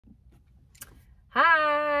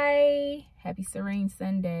Hi, happy Serene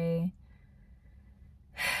Sunday.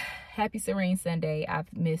 Happy Serene Sunday.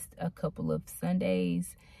 I've missed a couple of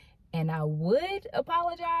Sundays and I would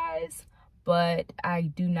apologize, but I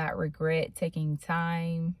do not regret taking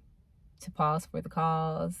time to pause for the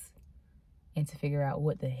cause and to figure out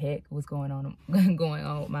what the heck was going on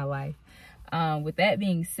with my life. With that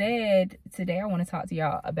being said, today I want to talk to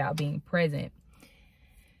y'all about being present.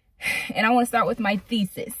 And I want to start with my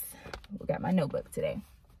thesis. We got my notebook today,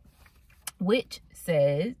 which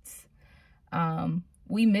says,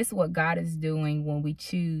 we miss what God is doing when we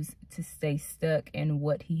choose to stay stuck in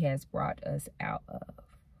what he has brought us out of.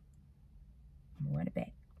 I'm gonna run it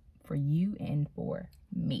back for you and for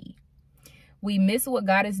me. We miss what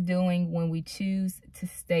God is doing when we choose to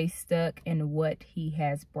stay stuck in what he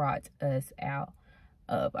has brought us out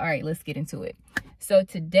of. All right, let's get into it. So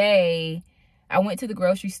today I went to the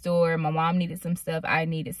grocery store. My mom needed some stuff. I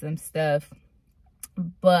needed some stuff.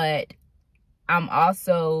 But I'm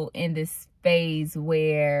also in this phase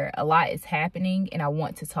where a lot is happening and I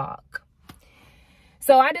want to talk.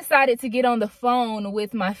 So I decided to get on the phone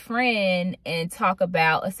with my friend and talk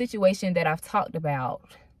about a situation that I've talked about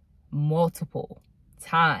multiple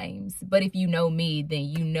times. But if you know me, then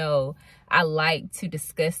you know I like to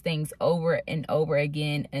discuss things over and over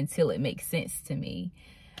again until it makes sense to me.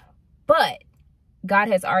 But God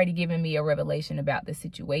has already given me a revelation about the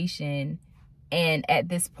situation. And at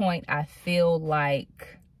this point, I feel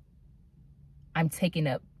like I'm taking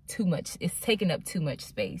up too much. It's taking up too much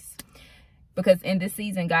space. Because in this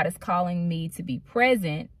season, God is calling me to be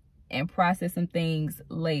present and process some things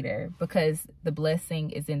later. Because the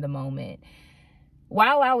blessing is in the moment.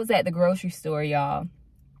 While I was at the grocery store, y'all,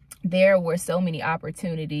 there were so many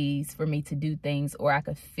opportunities for me to do things, or I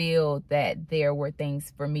could feel that there were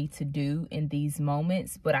things for me to do in these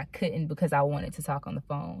moments, but I couldn't because I wanted to talk on the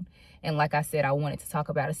phone. And like I said, I wanted to talk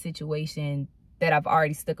about a situation that I've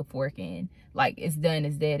already stuck a fork in. Like, it's done,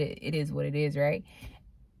 it's dead, it is what it is, right?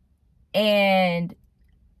 And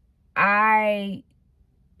while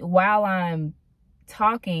I'm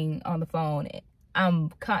talking on the phone, I'm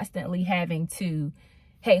constantly having to,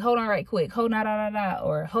 hey, hold on right quick, hold on,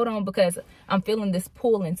 or hold on because I'm feeling this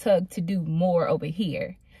pull and tug to do more over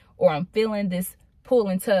here. Or I'm feeling this pull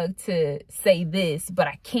and tug to say this, but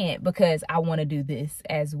I can't because I want to do this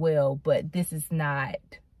as well. But this is not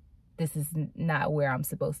where I'm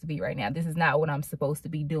supposed to be right now. This is not what I'm supposed to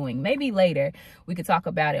be doing. Maybe later we could talk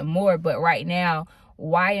about it more, but right now,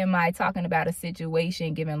 why am I talking about a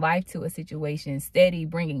situation, giving life to a situation, steady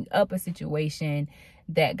bringing up a situation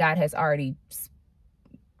that God has already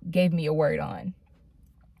gave me a word on,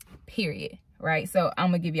 period, right? So I'm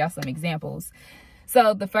gonna give y'all some examples.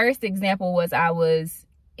 So the first example was I was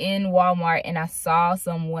in Walmart and I saw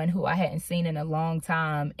someone who I hadn't seen in a long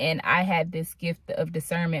time, and I had this gift of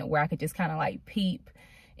discernment where I could just kind of like peep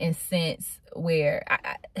and sense where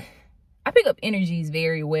I pick up energies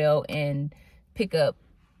very well and pick up,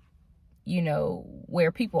 you know,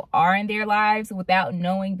 where people are in their lives without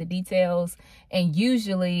knowing the details. And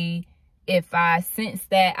usually if I sense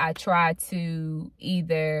that, I try to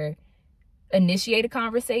either initiate a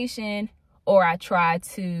conversation or I try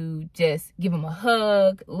to just give them a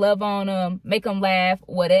hug, love on them, make them laugh,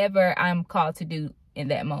 whatever I'm called to do in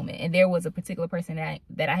that moment. And there was a particular person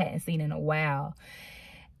that I hadn't seen in a while.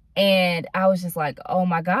 And I was just like, oh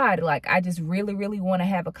my God, like I just really, really want to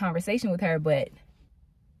have a conversation with her, but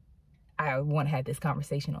I want to have this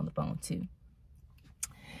conversation on the phone too.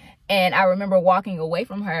 And I remember walking away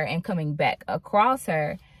from her and coming back across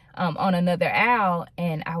her on another aisle.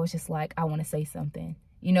 And I was just like, I want to say something,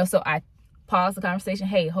 you know, so I paused the conversation.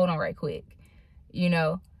 Hey, hold on right quick, you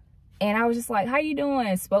know, and I was just like, how you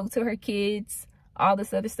doing? Spoke to her kids, all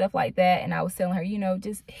this other stuff like that. And I was telling her, you know,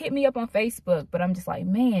 just hit me up on Facebook. But I'm just like,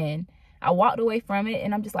 man, I walked away from it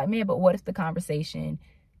and I'm just like, man, but what if the conversation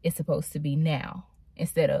is supposed to be now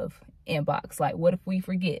instead of inbox? Like, what if we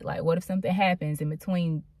forget? Like, what if something happens in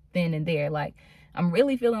between then and there? Like, I'm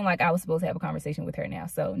really feeling like I was supposed to have a conversation with her now.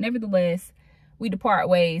 So nevertheless, we depart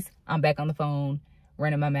ways. I'm back on the phone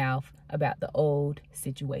running my mouth about the old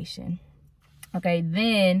situation. Okay,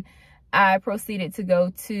 then I proceeded to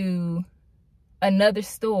go to another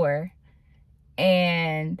store,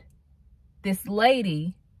 and this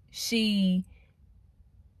lady, she's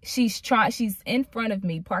in front of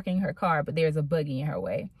me parking her car, but there's a buggy in her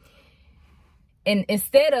way. And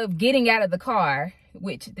instead of getting out of the car,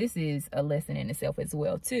 which this is a lesson in itself as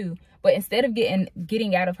well too, but instead of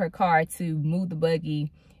getting out of her car to move the buggy,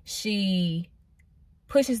 she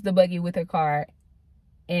pushes the buggy with her car,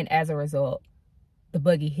 and as a result, the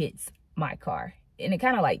buggy hits my car, and it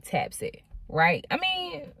kind of like taps it, right? I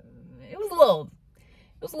mean, it was a little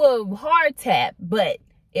was a little hard tap, but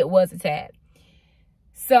it was a tap.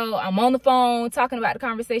 So I'm on the phone talking about the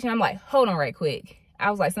conversation. I'm like, hold on right quick.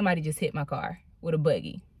 I was like, somebody just hit my car with a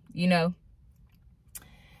buggy, you know?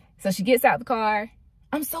 So she gets out the car.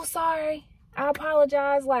 I'm so sorry. I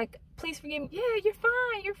apologize. Like, please forgive me. Yeah, you're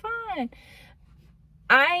fine. You're fine.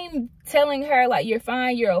 I'm telling her, like, you're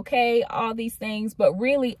fine. You're okay. All these things. But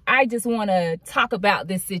really, I just want to talk about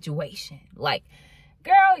this situation. Like,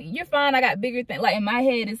 girl, you're fine. I got bigger things. Like, in my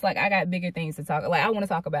head, it's like, I got bigger things to talk. Like, I want to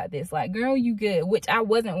talk about this. Like, girl, you good. Which I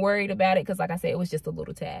wasn't worried about it because, like I said, it was just a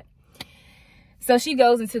little tap. So she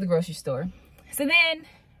goes into the grocery store. So then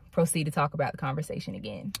proceed to talk about the conversation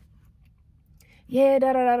again. Yeah,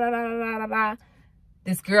 da-da-da-da-da-da-da-da.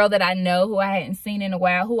 This girl that I know who I hadn't seen in a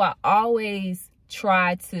while, who I always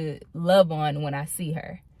try to love on when I see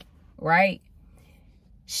her, right?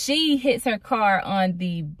 She hits her car on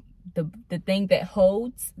the thing that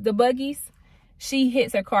holds the buggies. She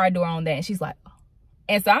hits her car door on that, and she's like, oh.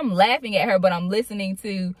 And so I'm laughing at her, but I'm listening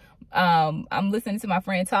to my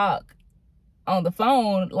friend talk on the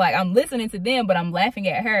phone. Like, I'm listening to them, but I'm laughing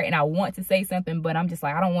at her, and I want to say something, but I'm just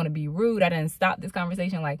like, I don't want to be rude. I didn't stop this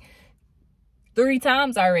conversation like 3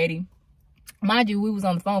 times already. Mind you, we was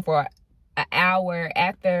on the phone for an hour.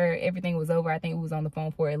 After everything was over, I think we was on the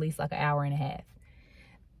phone for at least like an hour and a half.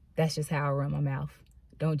 That's just how I run my mouth.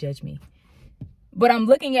 Don't judge me. But I'm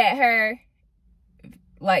looking at her,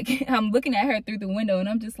 like, I'm looking at her through the window, and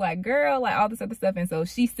I'm just like, girl, like, all this other stuff. And so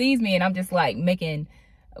she sees me, and I'm just like making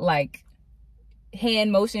like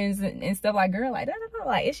hand motions and stuff, like, girl, like,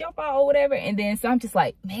 like, it's your fault or whatever. And then so I'm just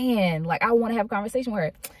like, man, like, I want to have a conversation with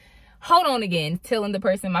her. Hold on again. Telling the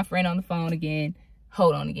person, my friend on the phone again,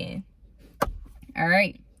 hold on again. All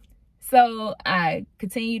right. So I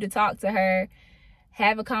continue to talk to her,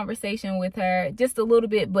 have a conversation with her just a little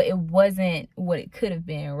bit, but it wasn't what it could have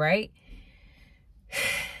been, right?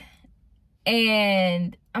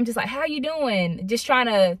 And I'm just like, how you doing?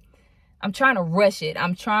 I'm trying to rush it.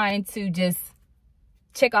 I'm trying to just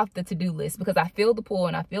check off the to-do list because I feel the pull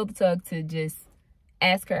and I feel the tug to just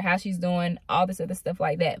ask her how she's doing, all this other stuff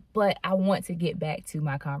like that. But I want to get back to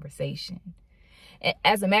my conversation.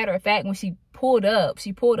 As a matter of fact, when she pulled up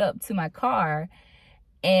to my car,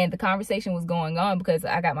 and the conversation was going on because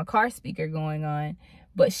I got my car speaker going on.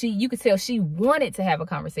 But you could tell she wanted to have a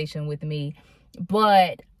conversation with me.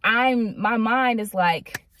 But my mind is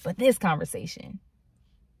like, but this conversation,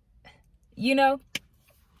 you know?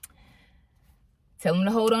 Tell him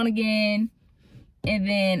to hold on again. And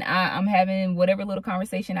then I'm having whatever little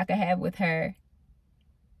conversation I could have with her.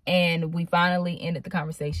 And we finally ended the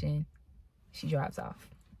conversation. She drives off.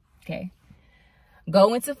 Okay.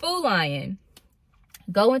 Go into Food Lion.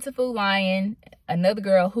 Another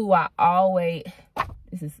girl who I always,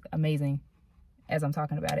 this is amazing as I'm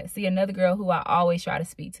talking about it. See, another girl who I always try to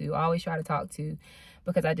speak to, always try to talk to,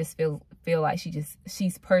 because I just feel like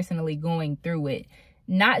she's personally going through it.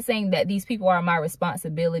 Not saying that these people are my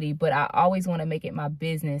responsibility, but I always want to make it my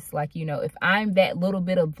business. Like, you know, if I'm that little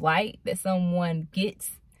bit of light that someone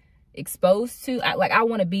gets exposed to, I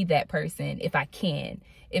want to be that person if I can.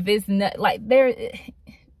 If it's not like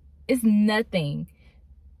it's nothing.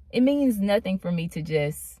 It means nothing for me to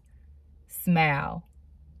just smile.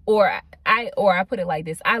 Or I put it like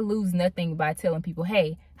this. I lose nothing by telling people,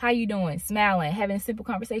 hey, how you doing? Smiling, having a simple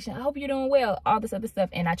conversation. I hope you're doing well. All this other stuff.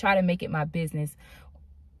 And I try to make it my business.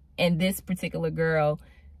 And this particular girl,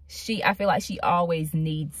 I feel like she always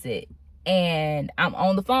needs it. And I'm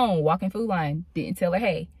on the phone walking Food Line. Didn't tell her,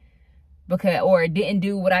 hey. Or didn't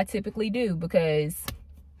do what I typically do because,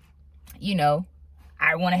 you know,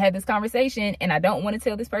 I want to have this conversation and I don't want to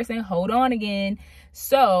tell this person, hold on again.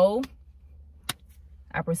 So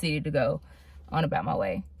I proceeded to go on about my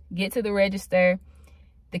way. Get to the register.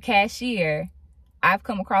 The cashier, I've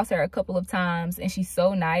come across her a couple of times and she's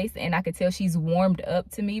so nice. And I could tell she's warmed up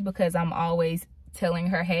to me because I'm always telling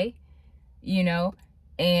her, hey, you know.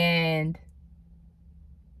 And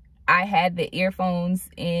I had the earphones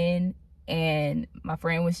in and my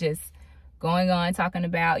friend was just going on talking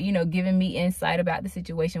about, you know, giving me insight about the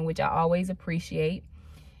situation, which I always appreciate.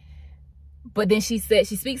 But then she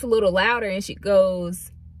speaks a little louder and she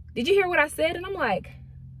goes, did you hear what I said? And I was like,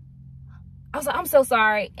 I'm so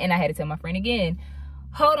sorry. And I had to tell my friend again,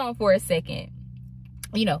 hold on for a second.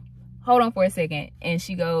 You know, hold on for a second. And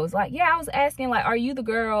she goes like, yeah, I was asking, like, are you the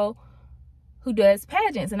girl who does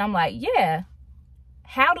pageants? And I'm like, yeah.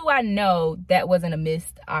 How do I know that wasn't a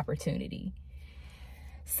missed opportunity?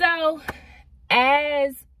 So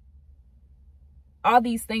as all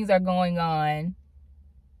these things are going on,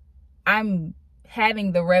 I'm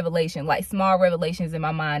having the revelation, like small revelations in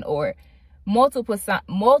my mind, or multiple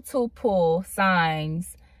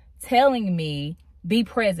signs telling me, be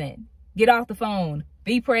present, get off the phone,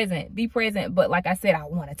 be present, be present. But like I said, I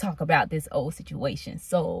want to talk about this old situation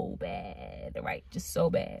so bad, right? Just so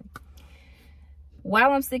bad.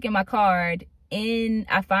 While I'm sticking my card in,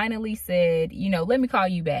 I finally said, you know, let me call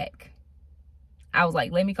you back. I was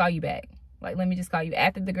like, let me call you back. Like, let me just call you.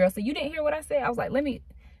 After the girl said, you didn't hear what I said? I was like, let me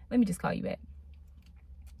just call you back.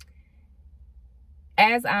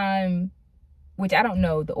 As which I don't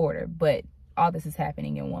know the order, but all this is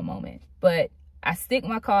happening in one moment. But I stick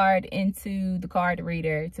my card into the card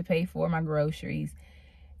reader to pay for my groceries.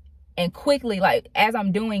 And quickly, like, as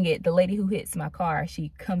I'm doing it, the lady who hits my car,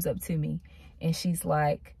 she comes up to me and she's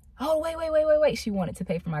like, oh, wait. She wanted to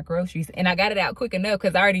pay for my groceries. And I got it out quick enough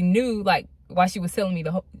because I already knew, like, why she was telling me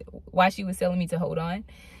to hold on.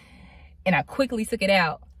 And I quickly took it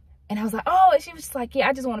out. And I was like, oh, and she was just like, yeah,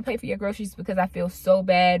 I just want to pay for your groceries because I feel so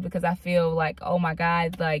bad, because I feel like, oh my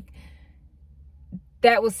God, like,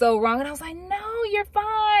 that was so wrong. And I was like, no, you're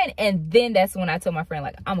fine. And then that's when I told my friend,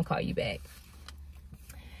 like, I'm gonna call you back.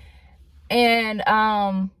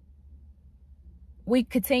 And we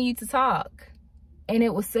continued to talk. And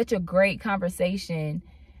it was such a great conversation.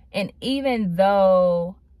 And even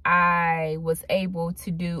though I was able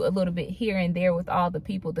to do a little bit here and there with all the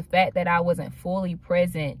people, the fact that I wasn't fully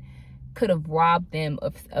present could have robbed them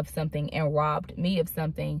of something and robbed me of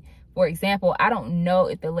something. For example, I don't know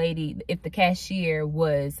if the cashier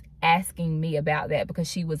was asking me about that because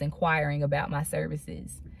she was inquiring about my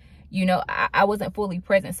services. You know, I wasn't fully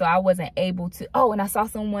present, so I wasn't able to. Oh, and I saw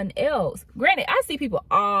someone else. Granted, I see people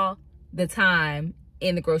all the time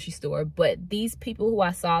in the grocery store, but these people who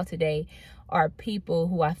I saw today are people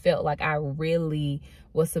who I felt like I really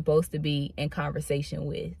was supposed to be in conversation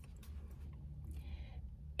with.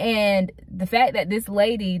 And the fact that this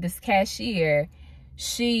lady, this cashier,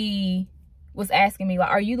 she was asking me, like,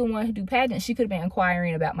 are you the one who do pageants? She could have been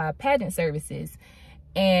inquiring about my pageant services.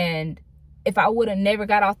 And if I would have never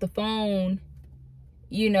got off the phone,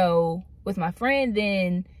 you know, with my friend,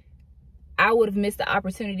 then I would have missed the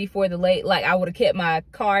opportunity for the late, like, I would have kept my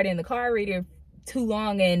card in the card reader too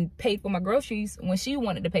long and paid for my groceries when she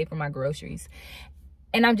wanted to pay for my groceries.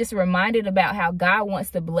 And I'm just reminded about how God wants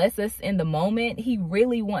to bless us in the moment. He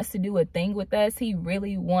really wants to do a thing with us. He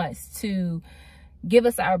really wants to give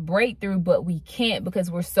us our breakthrough, but we can't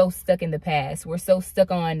because we're so stuck in the past. We're so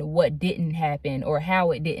stuck on what didn't happen or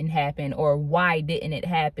how it didn't happen or why didn't it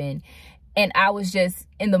happen. And I was just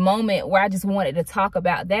in the moment where I just wanted to talk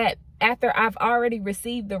about that after I've already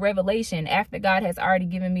received the revelation, after God has already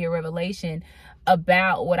given me a revelation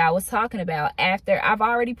about what I was talking about, after I've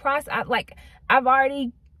already processed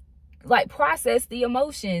the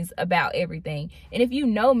emotions about everything. And if you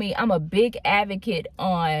know me, I'm a big advocate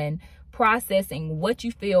on processing what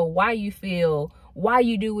you feel, why you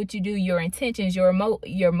do what you do, your intentions, your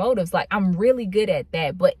motives. Like, I'm really good at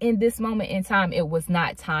that. But in this moment in time, it was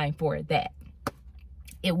not time for that.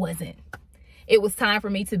 It wasn't. It was time for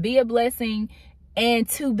me to be a blessing and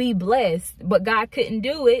to be blessed. But God couldn't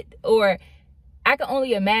do it. Or I can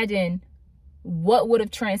only imagine what would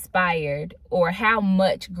have transpired or how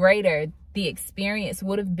much greater the experience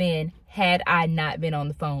would have been had I not been on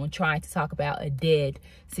the phone trying to talk about a dead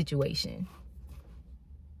situation.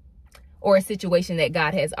 Or a situation that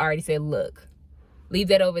God has already said, look, leave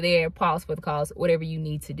that over there, pause for the cause, whatever you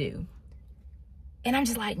need to do. And I'm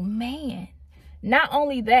just like, man, not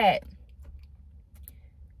only that,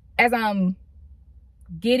 as I'm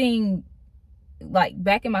getting like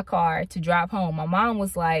back in my car to drive home, my mom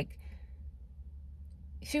was like,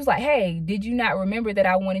 she was like, hey, did you not remember that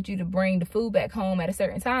I wanted you to bring the food back home at a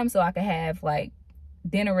certain time so I could have like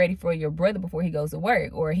dinner ready for your brother before he goes to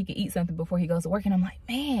work, or he could eat something before he goes to work? And I'm like,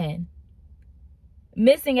 man,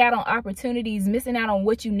 missing out on opportunities, missing out on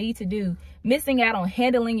what you need to do, missing out on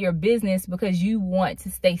handling your business because you want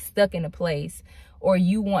to stay stuck in a place, or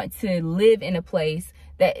you want to live in a place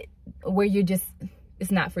that where you're just,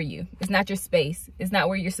 it's not for you. It's not your space. It's not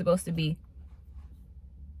where you're supposed to be.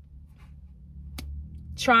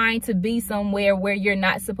 Trying to be somewhere where you're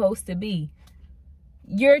not supposed to be.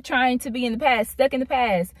 You're trying to be in the past, stuck in the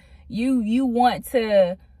past. You want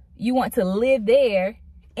to live there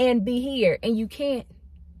and be here, and you can't.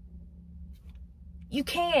 You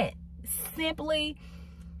can't. Simply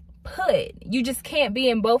put, you just can't be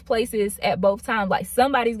in both places at both times. Like,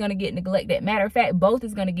 somebody's going to get neglected. Matter of fact, both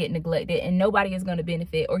is going to get neglected, and nobody is going to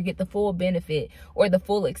benefit or get the full benefit or the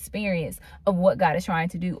full experience of what God is trying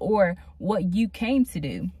to do or what you came to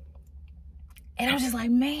do. And I'm just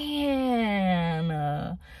like, man,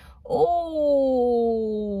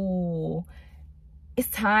 it's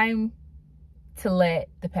time to let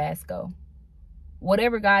the past go.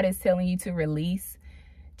 Whatever God is telling you to release,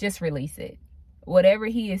 just release it. Whatever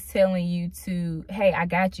he is telling you to, hey, I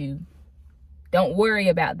got you. Don't worry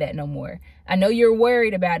about that no more. I know you're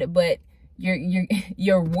worried about it, but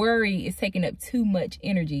your worry is taking up too much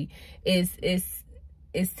energy. It's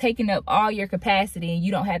taking up all your capacity, and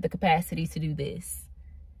you don't have the capacity to do this.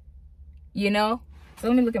 You know? So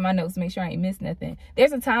let me look at my notes to make sure I ain't missed nothing.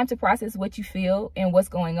 There's a time to process what you feel and what's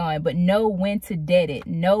going on, but know when to dead it.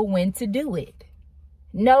 Know when to do it.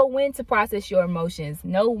 Know when to process your emotions.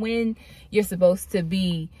 Know when you're supposed to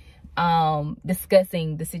be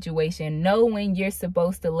discussing the situation. Know when you're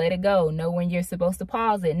supposed to let it go. Know when you're supposed to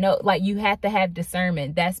pause it. No, like, you have to have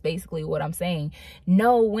discernment. That's basically what I'm saying.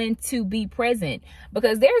 Know when to be present,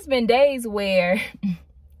 because there's been days where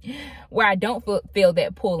I don't feel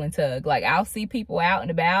that pull and tug. Like, I'll see people out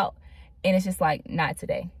and about, and it's just like, not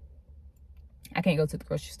today. I can't go to the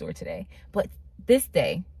grocery store today. But this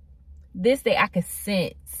day I could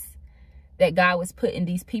sense that God was putting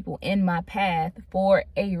these people in my path for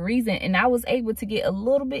a reason. And I was able to get a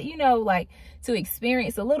little bit, you know, like, to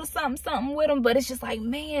experience a little something with them. But it's just like,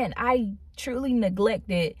 man, I truly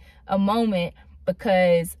neglected a moment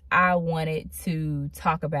because I wanted to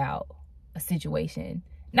talk about a situation.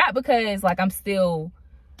 Not because, like, I'm still,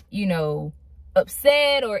 you know,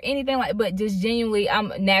 upset or anything like, but just genuinely,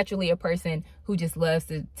 I'm naturally a person who just loves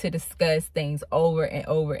to discuss things over and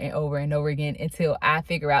over and over and over again until I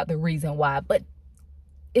figure out the reason why. But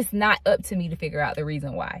it's not up to me to figure out the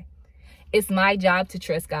reason why. It's my job to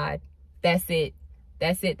trust God. That's it.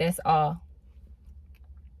 That's it. That's all.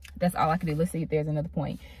 That's all I can do. Let's see if there's another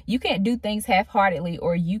point. You can't do things half-heartedly,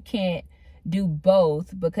 or you can't do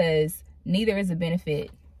both, because neither is a benefit.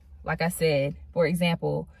 Like I said, for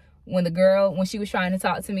example, when she was trying to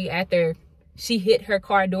talk to me after she hit her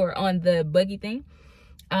car door on the buggy thing,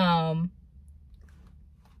 I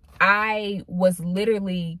was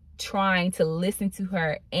literally trying to listen to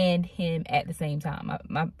her and him at the same time.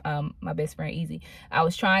 My best friend, Easy. I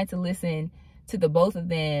was trying to listen to the both of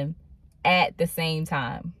them at the same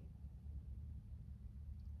time.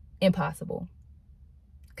 Impossible.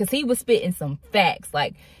 Because he was spitting some facts.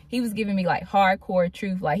 Like, he was giving me, like, hardcore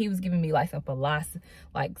truth. Like, he was giving me, like, some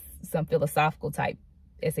philosophical type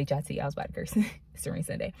SHIT. I was about to curse. Serene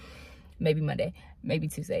Sunday. Maybe Monday. Maybe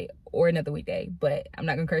Tuesday. Or another weekday. But I'm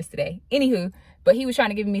not going to curse today. Anywho. But he was trying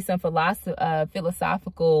to give me some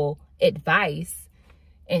philosophical advice.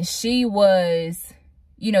 And she was,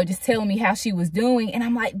 you know, just telling me how she was doing. And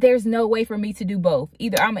I'm like, there's no way for me to do both.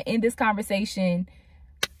 Either I'm going to end this conversation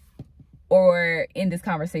or in this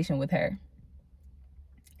conversation with her.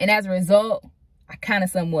 And as a result, I kind of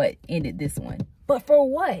somewhat ended this one. But for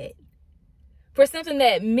what? For something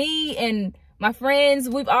that me and my friends,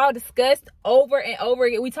 we've all discussed over and over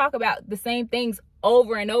again. We talk about the same things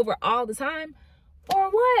over and over all the time. For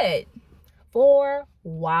what? For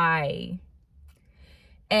why?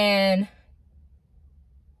 And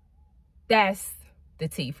that's the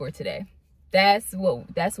tea for today. That's what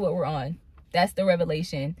we're on. That's the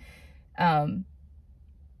revelation.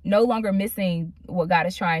 No longer missing what God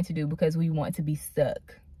is trying to do because we want to be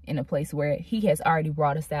stuck in a place where he has already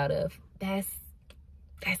brought us out of. That's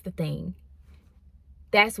the thing.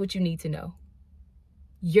 That's what you need to know.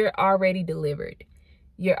 You're already delivered.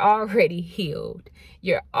 You're already healed.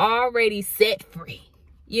 You're already set free.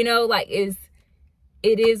 You know, like, it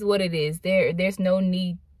is what it is. There's no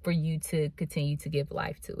need for you to continue to give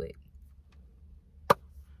life to it.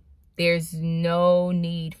 There's no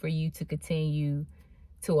need for you to continue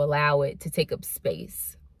to allow it to take up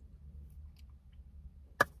space.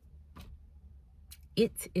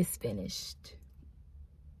 It is finished.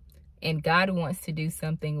 And God wants to do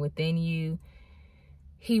something within you.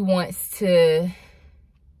 He wants to,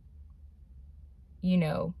 you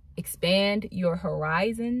know, expand your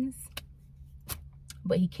horizons.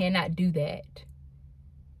 But he cannot do that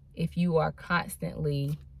if you are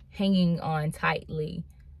constantly hanging on tightly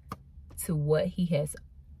to what he has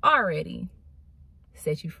already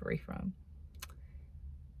set you free from.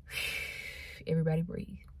 Everybody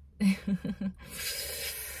breathe.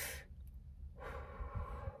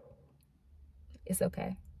 It's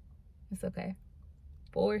okay. It's okay.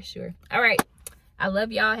 For sure. All right. I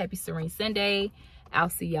love y'all. Happy Serene Sunday. I'll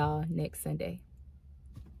see y'all next Sunday.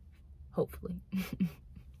 Hopefully.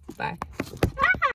 Bye.